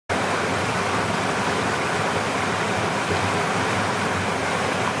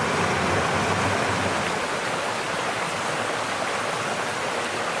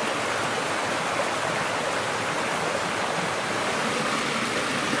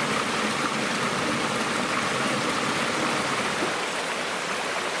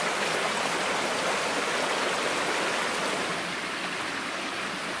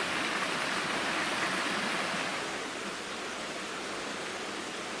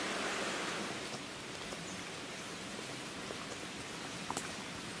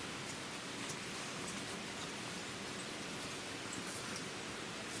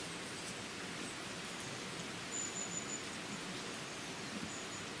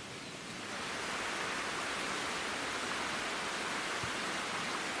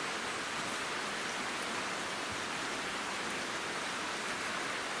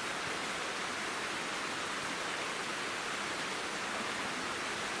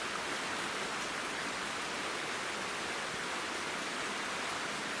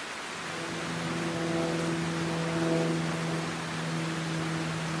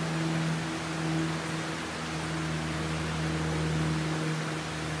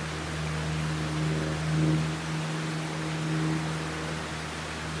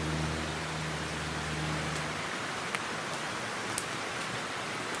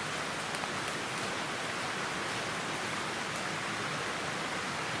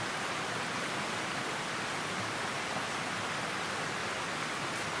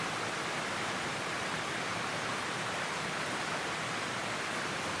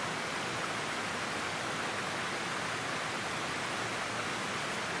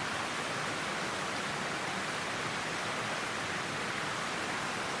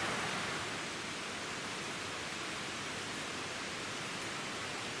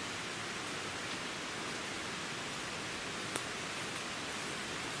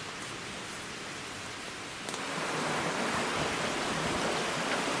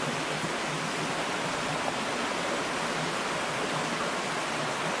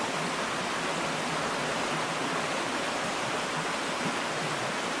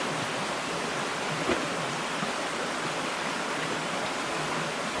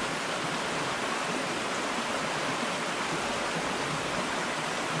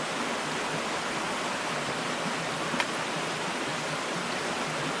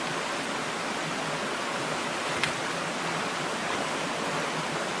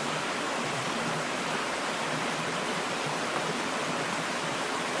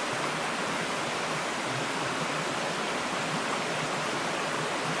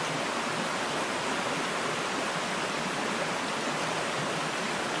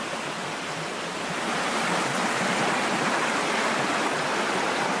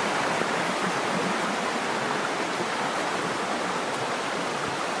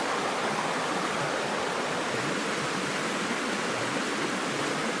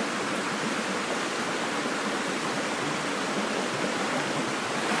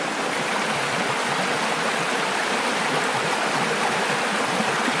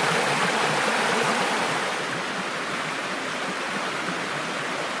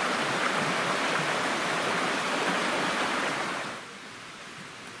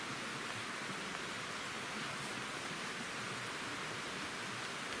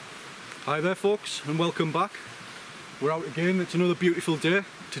Hi there folks, and welcome back. We're out again. It's another beautiful day.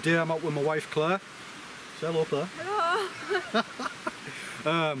 Today I'm out with my wife Claire. Say hello Claire.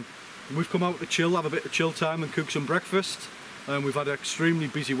 Hello. We've come out to chill, have a bit of chill time and cook some breakfast. We've had an extremely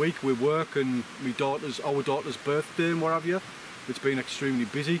busy week with work and our daughter's birthday and what have you. It's been extremely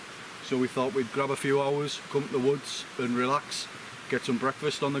busy, so we thought we'd grab a few hours, come to the woods and relax, get some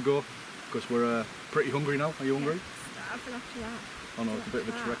breakfast on the go, because we're pretty hungry now. Are you hungry? Yeah, starving after that. I know, it's a bit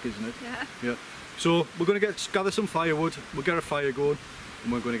of a trek, isn't it? Yeah. So we're going to gather some firewood, we'll get a fire going,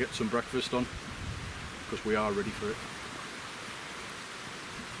 and we're going to get some breakfast on, because we are ready for it.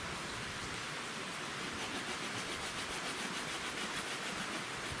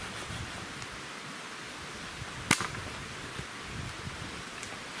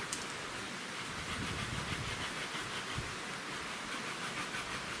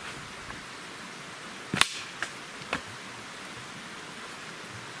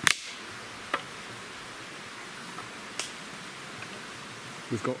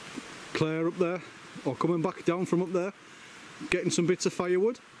 We've got Claire up there, or coming back down from up there, getting some bits of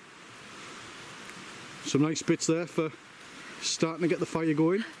firewood. Some nice bits there for starting to get the fire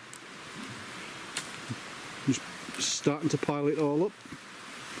going. Just starting to pile it all up.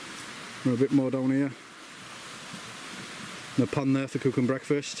 We're a bit more down here. And a pan there for cooking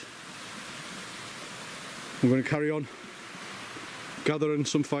breakfast. We're going to carry on gathering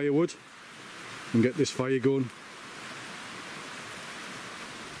some firewood and get this fire going.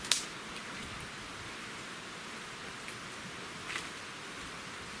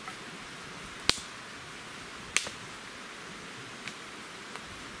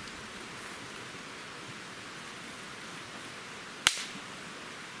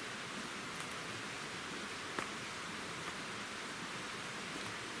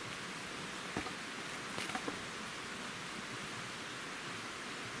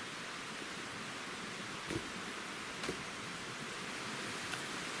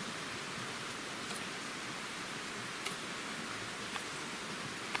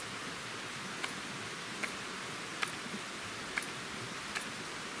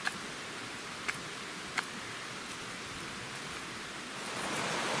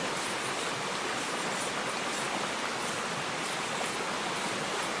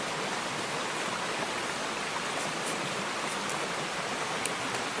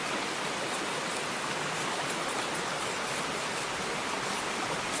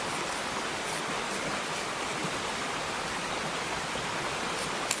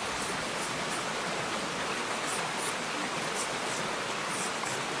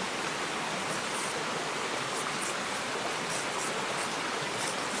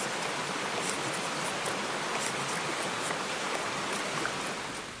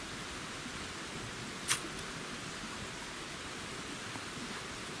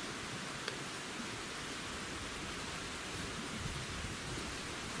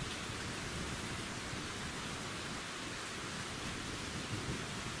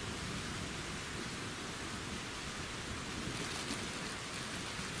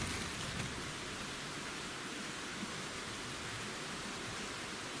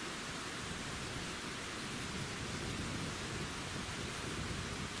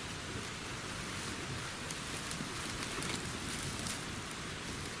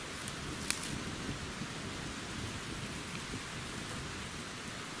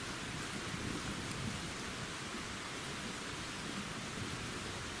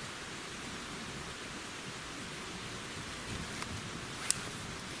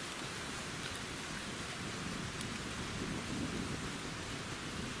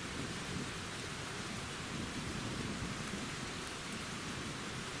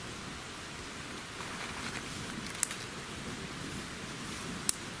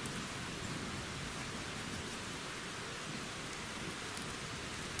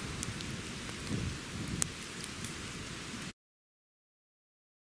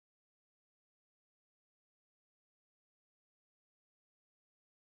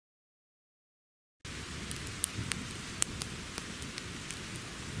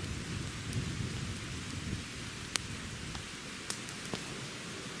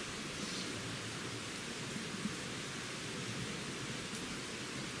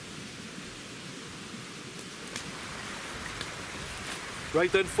 Right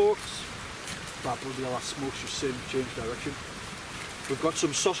then folks, that bloody hell, that smoke's just changed direction. We've got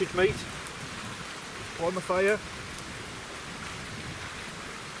some sausage meat on the fire.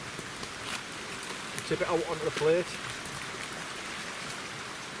 Tip it out onto the plate.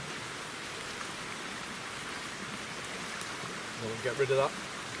 We'll get rid of that.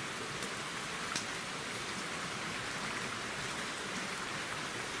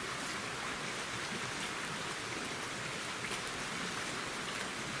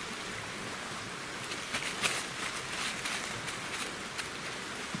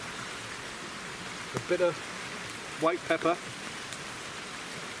 bit of white pepper.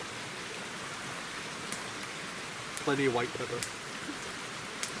 Plenty of white pepper.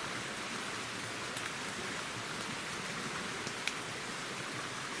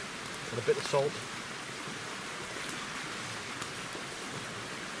 And a bit of salt.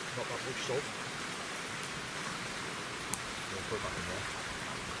 Not that much salt. We'll put that in there.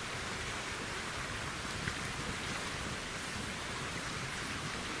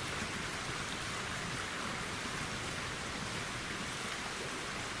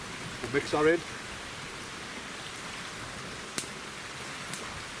 We'll mix that in.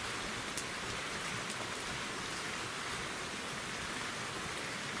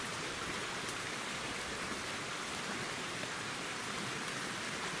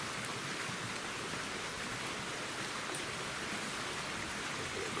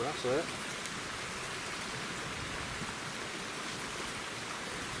 Grass there.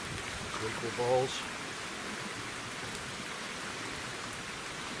 Equal balls.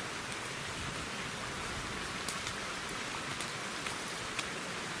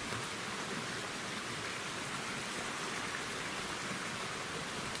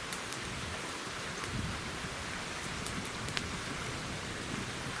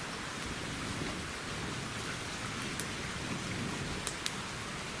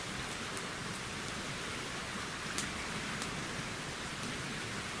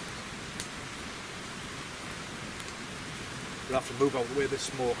 We'll have to move out of the way of this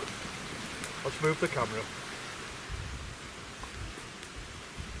smoke. Let's move the camera.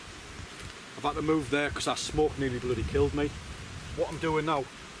 I've had to move there because that smoke nearly bloody killed me. What I'm doing now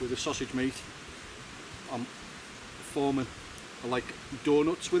with the sausage meat, I'm forming like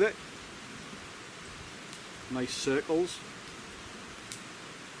donuts with it. Nice circles.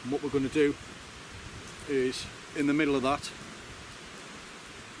 And what we're going to do is, in the middle of that,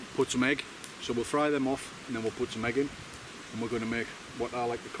 put some egg. So we'll fry them off and then we'll put some egg in. And we're going to make what I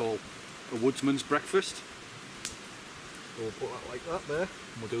like to call a woodsman's breakfast. So we'll put that like that there,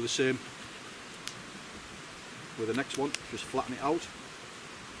 and we'll do the same with the next one. Just flatten it out,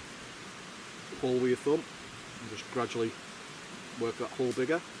 pull with your thumb, and just gradually work that hole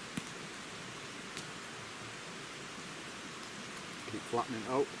bigger. Keep flattening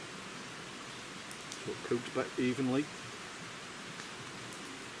it out so it cooks back evenly.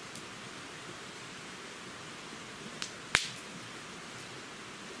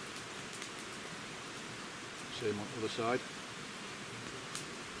 Same on the other side.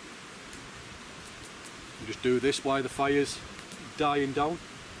 You just do this while the fire's dying down.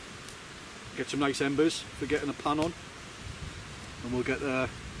 Get some nice embers for getting a pan on, and we'll get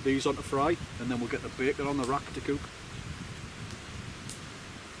these on to fry, and then we'll get the bacon on the rack to cook.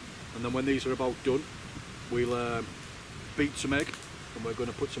 And then when these are about done, we'll beat some egg, and we're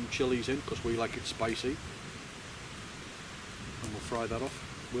going to put some chilies in because we like it spicy, and we'll fry that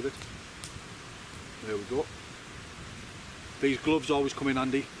off with it. There we go. These gloves always come in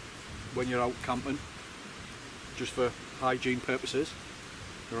handy when you're out camping, just for hygiene purposes.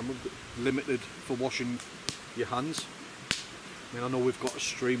 They're limited for washing your hands. I mean, I know we've got a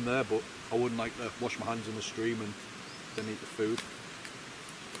stream there, but I wouldn't like to wash my hands in the stream and then eat the food.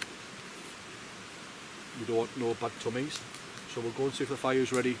 We don't want no bad tummies. So we'll go and see if the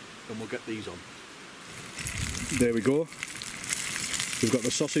fire's ready, and we'll get these on. There we go. We've got the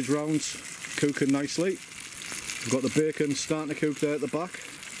sausage rounds cooking nicely. We've got the bacon starting to cook there at the back.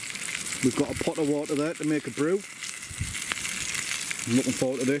 We've got a pot of water there to make a brew. I'm looking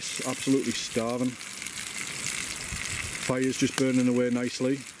forward to this, absolutely starving. Fire's just burning away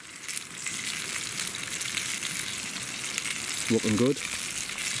nicely. Looking good.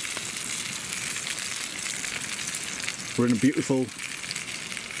 We're in a beautiful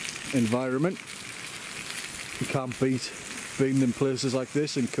environment. You can't beat being in places like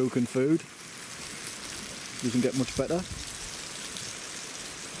this and cooking food. Doesn't get much better.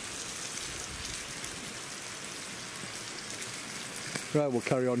 Right, we'll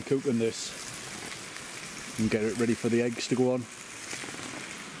carry on cooking this and get it ready for the eggs to go on.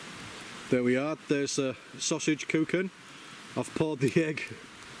 There we are, there's a sausage cooking. I've poured the egg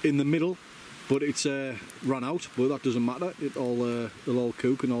in the middle, but it's run out, but that doesn't matter. It'll all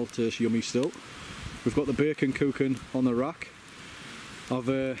cook and all taste yummy still. We've got the bacon cooking on the rack.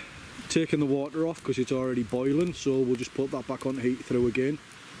 I've taken the water off because it's already boiling, so we'll just put that back on to heat through again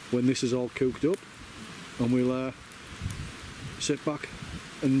when this is all cooked up, and we'll sit back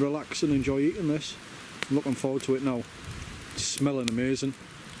and relax and enjoy eating this. I'm looking forward to it now. It's smelling amazing.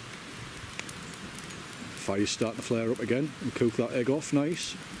 Fire's starting to flare up again, and cook that egg off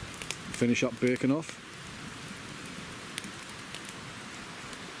nice. Finish that bacon off.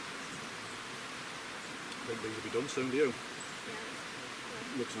 these will be done soon, do you?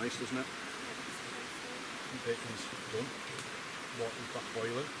 Yeah. Looks nice, doesn't it? Bacon's done. Water's back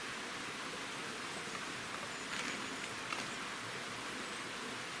boiling.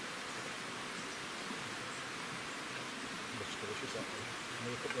 Looks delicious, that one.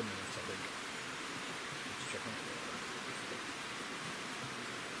 Another couple of minutes, I think. Let's check on it.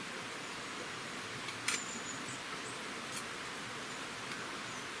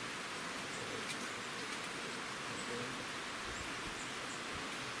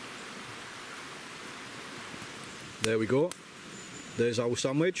 There we go. There's our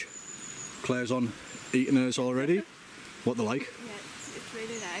sandwich. Claire's on eating hers already. What they like? Yeah, it's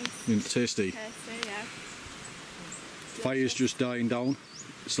really nice. It's tasty. Tasty, yeah. Fire's just dying down.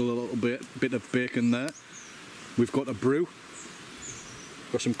 Still a little bit of bacon there. We've got a brew.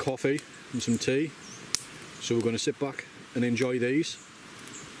 Got some coffee and some tea. So we're going to sit back and enjoy these.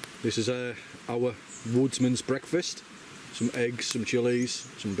 This is our woodsman's breakfast. Some eggs, some chilies,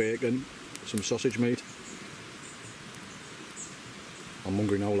 some bacon, some sausage meat. I'm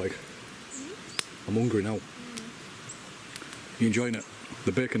hungry now, like. I'm hungry now. You enjoying it?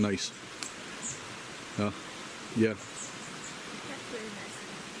 The bacon nice? Yeah. That's really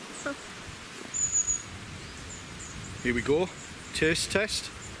nice. Here we go. Taste test.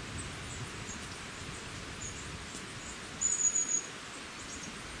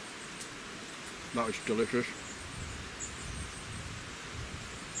 That is delicious.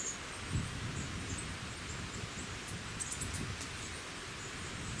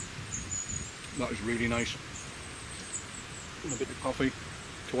 That is really nice. And a bit of coffee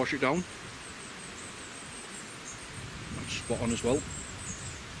to wash it down. That's spot on as well.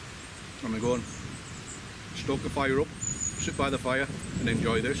 I'm going to go and stoke the fire up, sit by the fire and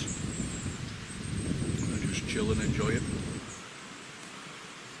enjoy this. And just chill and enjoy it.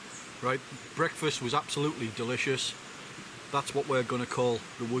 Right, breakfast was absolutely delicious. That's what we're going to call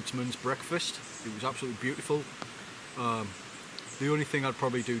the woodsman's breakfast. It was absolutely beautiful. The only thing I'd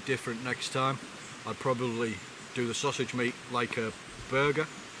probably do different next time, I'd probably do the sausage meat like a burger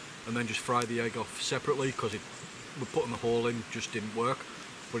and then just fry the egg off separately, because we're putting the hole in just didn't work,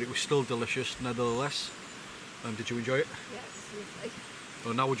 but it was still delicious nevertheless. Did you enjoy it? Yeah, it's lovely.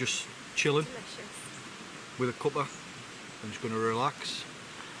 Well, now we're just chilling Delicious. with a cuppa. I'm just going to relax.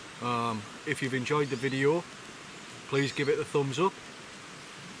 If you've enjoyed the video, please give it a thumbs up.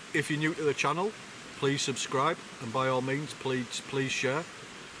 If you're new to the channel, please subscribe, and by all means please share,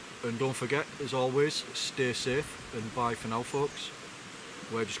 and don't forget, as always, stay safe, and bye for now folks.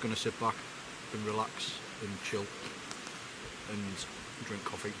 We're just going to sit back and relax and chill and drink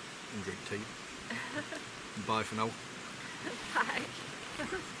coffee and drink tea. Bye for now. Bye.